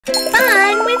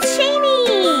Fun with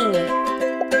Shani!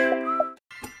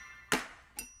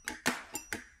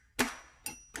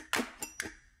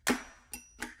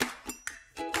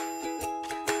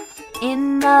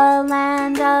 In the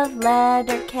land of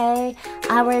letter K,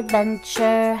 our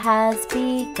adventure has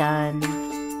begun.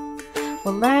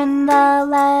 We'll learn the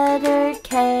letter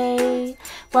K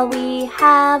while we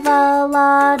have a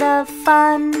lot of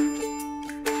fun.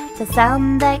 The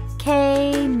sound that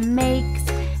K makes,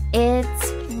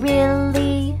 it's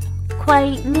really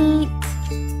quite neat.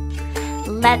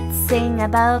 Let's sing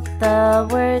about the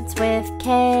words with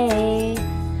K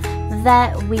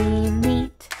that we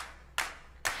meet.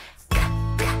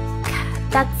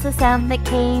 That's the sound that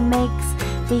K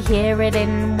makes. We hear it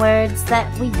in words that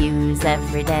we use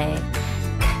every day.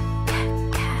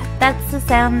 That's the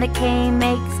sound that K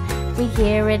makes. We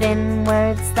hear it in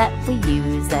words that we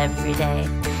use every day.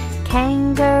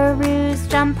 Kangaroos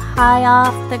jump high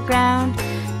off the ground.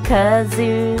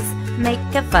 Kazoos make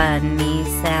a funny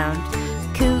sound.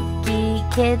 Kooky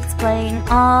kids playing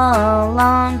all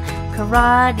along.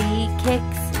 Karate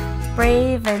kicks,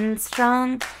 brave and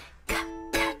strong.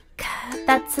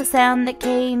 That's the sound that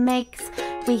K makes.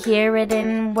 We hear it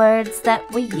in words that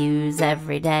we use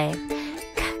every day.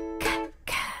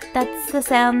 That's the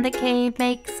sound that K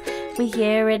makes. We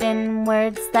hear it in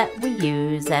words that we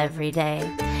use every day.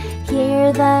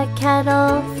 Hear the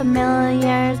kettle,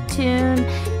 familiar tune.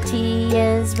 Tea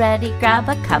is ready, grab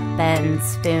a cup and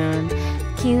spoon.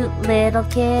 Cute little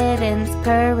kittens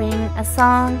purring a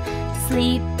song,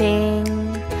 sleeping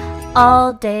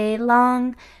all day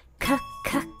long.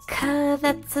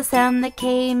 That's the sound that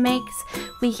K makes.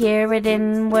 We hear it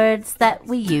in words that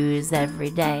we use every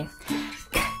day.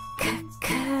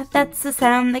 That's the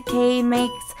sound that K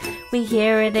makes. We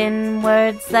hear it in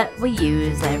words that we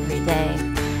use every day.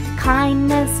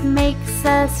 Kindness makes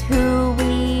us who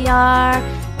we are,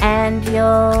 and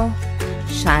you'll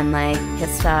shine like a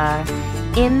star.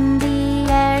 In the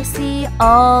air, see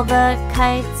all the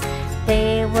kites.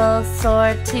 They will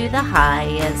soar to the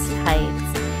highest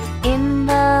heights. In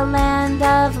the land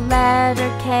of letter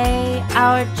K,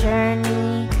 our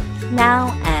journey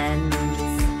now ends.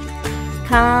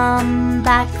 Come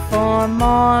back for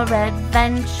more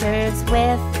adventures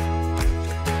with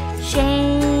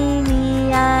Shani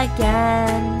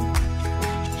again.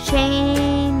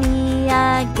 Shani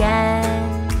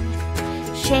again.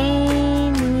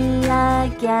 Shani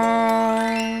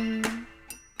again.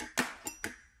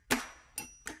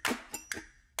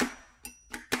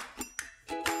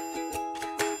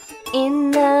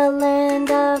 In the land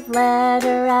of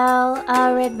letter L,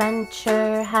 our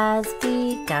adventure has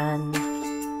begun.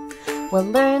 We'll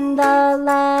learn the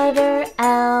letter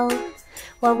L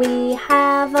while we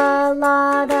have a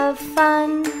lot of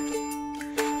fun.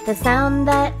 The sound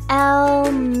that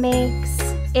L makes,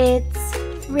 it's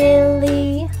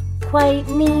really quite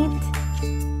neat.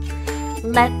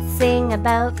 Let's sing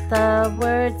about the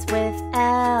words with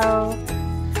L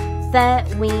that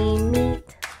we meet.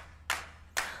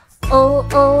 Oh,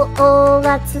 oh, oh,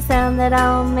 that's the sound that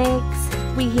L makes.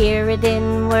 We hear it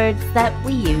in words that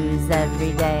we use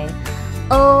every day.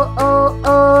 Oh, oh,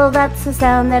 oh, that's the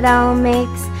sound that L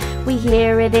makes. We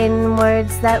hear it in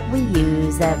words that we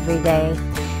use every day.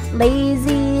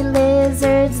 Lazy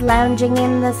lizards lounging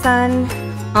in the sun,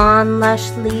 on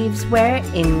lush leaves where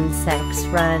insects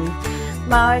run.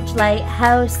 Large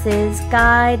lighthouses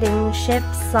guiding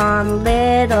ships on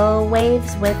little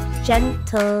waves with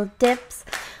gentle dips.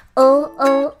 Oh,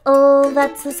 oh, oh,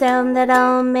 that's the sound that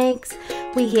L makes.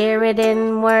 We hear it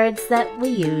in words that we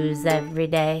use every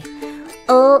day.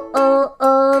 Oh, oh,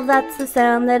 oh, that's the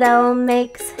sound that L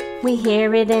makes. We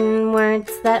hear it in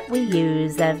words that we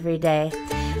use every day.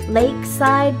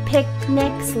 Lakeside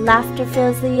picnics, laughter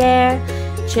fills the air.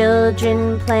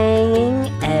 Children playing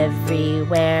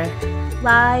everywhere.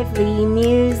 Lively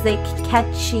music,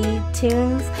 catchy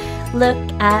tunes. Look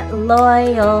at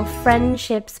loyal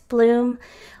friendships bloom.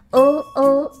 Oh,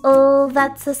 oh, oh,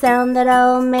 that's the sound that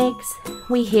L makes.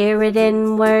 We hear it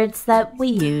in words that we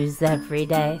use every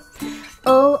day.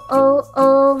 Oh, oh,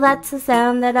 oh, that's the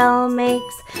sound that L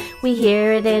makes. We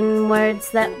hear it in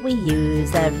words that we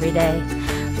use every day.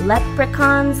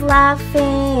 Leprechauns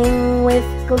laughing with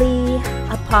glee,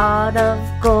 a pot of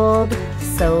gold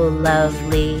so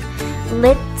lovely.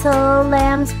 Little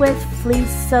lambs with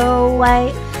fleece so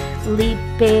white,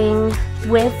 leaping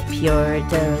with pure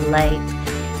delight.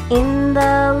 In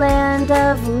the land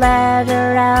of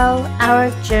letter L, our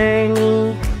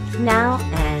journey now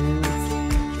ends.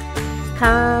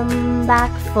 Come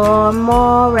back for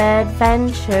more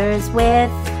adventures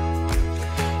with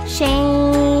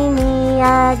Shani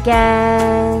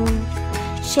again.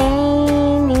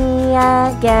 Shani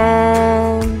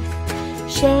again,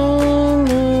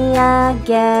 Shiny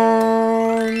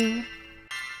again.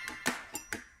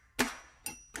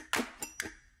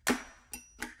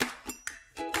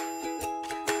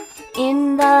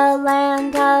 In the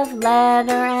land of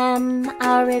letter M,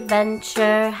 our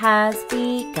adventure has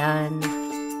begun.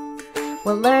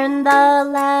 We'll learn the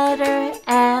letter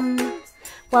M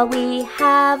while we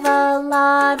have a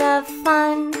lot of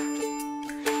fun.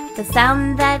 The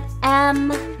sound that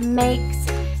M makes,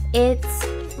 it's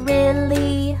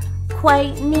really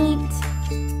quite neat.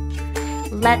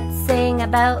 Let's sing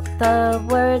about the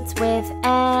words with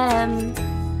M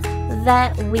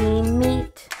that we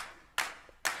meet.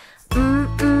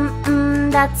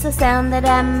 That's the sound that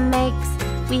M makes.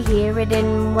 We hear it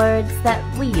in words that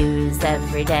we use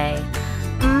every day.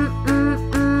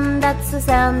 That's the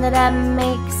sound that M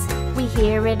makes. We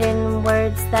hear it in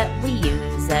words that we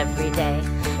use every day.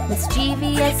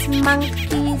 Mischievous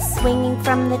monkeys swinging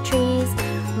from the trees,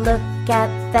 look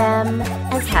at them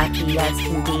as happy as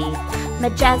can be.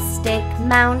 Majestic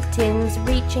mountains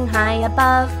reaching high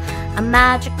above, a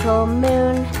magical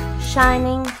moon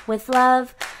shining with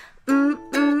love.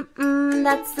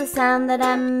 That's the sound that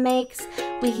M makes.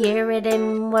 We hear it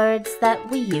in words that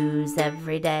we use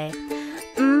every day.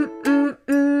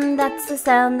 That's the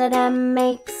sound that M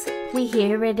makes. We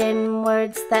hear it in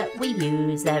words that we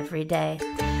use every day.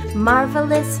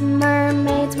 Marvelous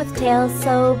mermaids with tails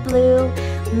so blue,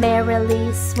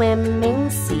 merrily swimming,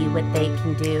 see what they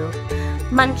can do.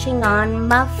 Munching on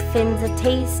muffins, a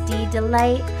tasty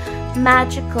delight,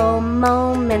 magical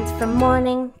moments from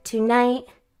morning to night.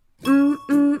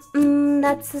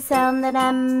 That's the sound that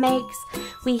M makes.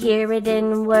 We hear it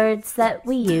in words that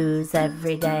we use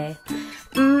every day.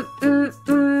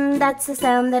 That's the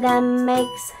sound that M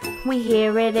makes. We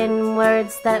hear it in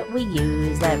words that we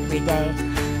use every day.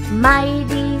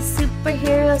 Mighty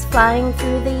superheroes flying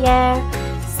through the air,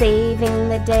 saving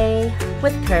the day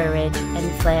with courage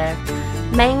and flair.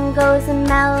 Mangoes and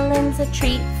melons, a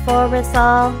treat for us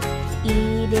all,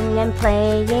 eating and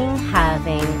playing,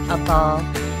 having a ball.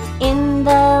 In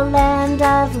the land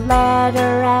of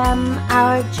letter M,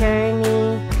 our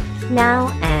journey now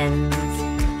ends.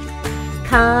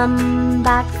 Come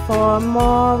back for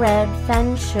more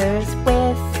adventures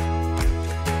with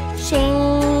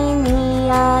Shiny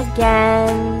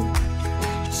again,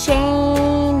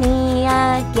 Shiny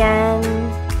again,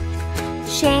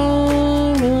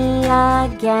 Shiny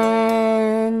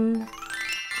again.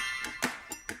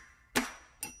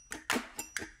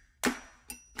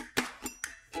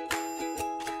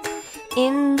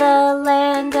 In the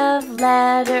land of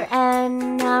letter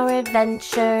N, our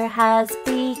adventure has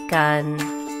begun.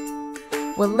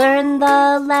 We'll learn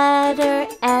the letter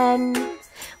N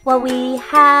while we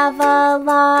have a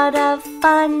lot of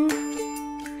fun.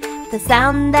 The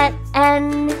sound that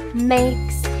N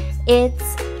makes,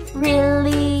 it's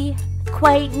really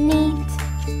quite neat.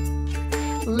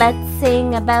 Let's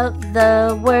sing about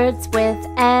the words with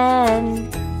N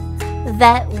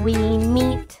that we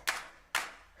meet.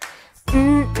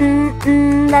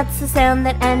 That's the sound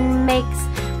that N makes.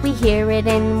 We hear it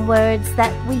in words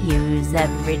that we use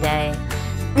every day.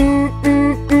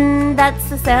 That's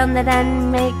the sound that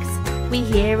N makes. We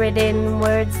hear it in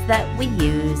words that we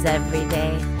use every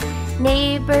day.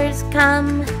 Neighbors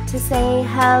come to say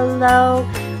hello,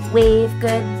 wave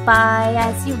goodbye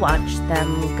as you watch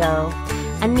them go.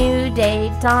 A new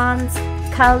day dawns,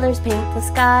 colors paint the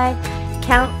sky,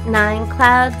 count 9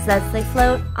 clouds as they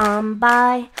float on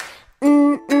by.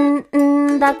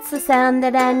 That's the sound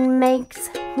that N makes.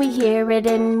 We hear it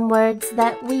in words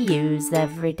that we use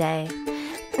every day.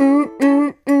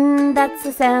 That's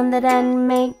the sound that N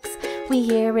makes. We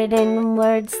hear it in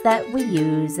words that we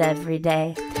use every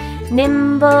day.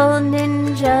 Nimble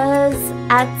ninjas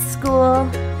at school,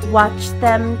 watch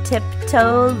them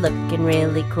tiptoe, looking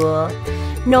really cool.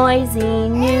 Noisy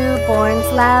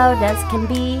newborns, loud as can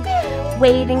be,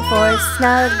 waiting for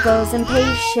snuggles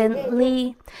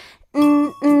impatiently.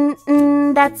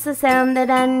 That's the sound that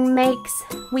N makes.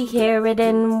 We hear it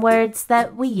in words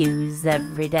that we use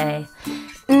every day.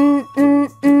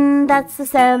 That's the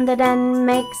sound that N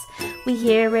makes. We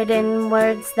hear it in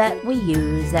words that we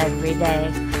use every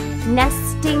day.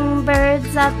 Nesting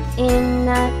birds up in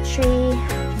a tree,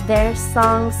 their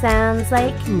song sounds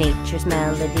like nature's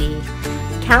melody.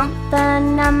 Count the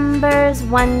numbers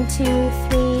 1, 2,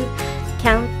 3,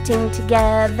 counting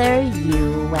together,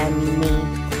 you and me.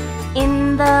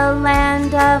 In the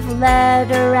land of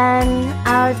letter N,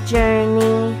 our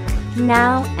journey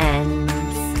now ends.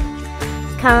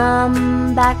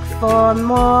 Come back for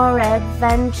more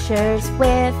adventures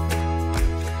with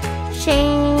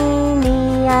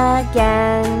Shiny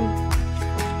again,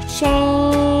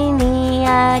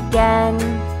 again,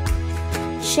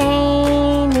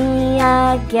 shiny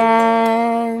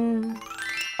again.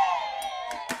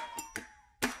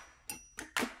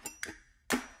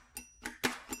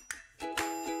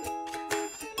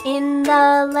 In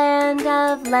the land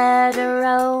of letter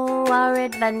O, our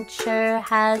adventure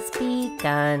has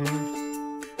begun.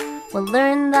 We'll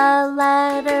learn the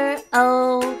letter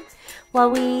O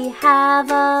while we have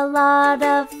a lot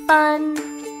of fun.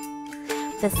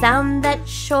 The sound that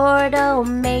short O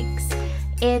makes,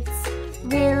 it's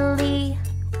really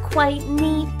quite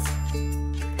neat.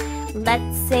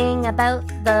 Let's sing about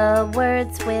the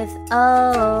words with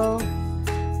O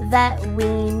that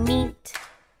we meet.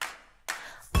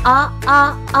 Ah,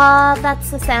 ah, ah, that's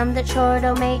the sound that short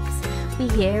O makes. We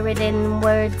hear it in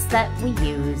words that we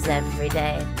use every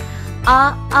day.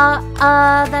 Ah, ah,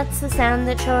 ah, that's the sound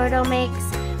that short O makes.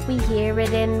 We hear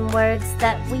it in words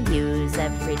that we use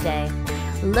every day.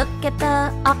 Look at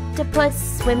the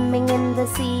octopus swimming in the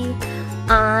sea.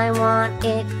 I want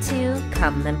it to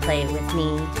come and play with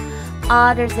me.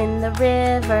 Otters in the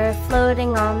river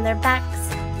floating on their backs,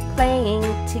 playing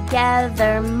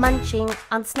together, munching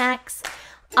on snacks.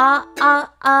 Ah,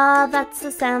 ah, ah, that's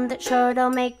the sound that short O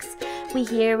makes. We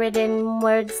hear it in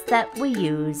words that we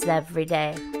use every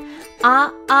day.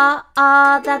 Ah, ah,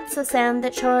 ah, that's the sound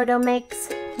that short O makes.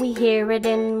 We hear it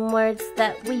in words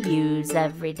that we use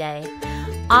every day.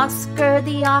 Oscar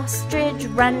the ostrich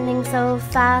running so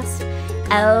fast,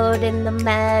 out in the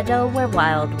meadow where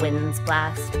wild winds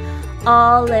blast.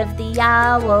 Olive the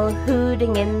owl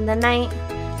hooting in the night.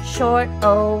 Short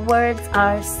O words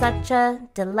are such a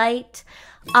delight.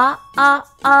 Ah, ah,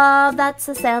 ah, that's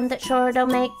the sound that short O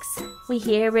makes. We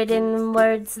hear it in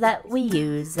words that we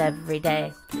use every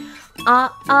day.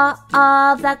 Ah, ah,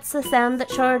 ah, that's the sound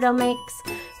that short O makes.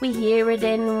 We hear it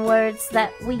in words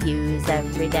that we use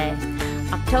every day.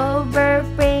 October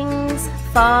brings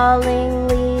falling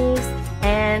leaves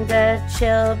and a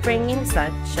chill, bringing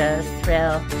such a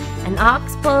thrill. An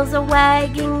ox pulls a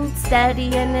wagon steady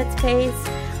in its pace.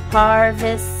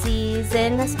 Harvest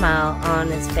season, a smile on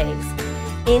his face.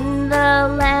 In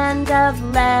the land of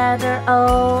letter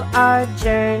O, our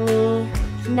journey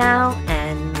now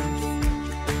ends.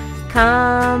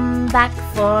 Come back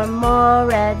for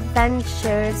more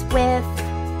adventures with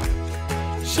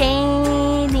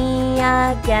Shani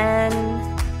again,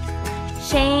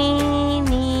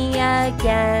 Shani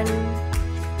again,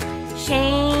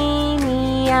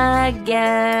 Shani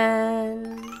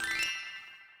again.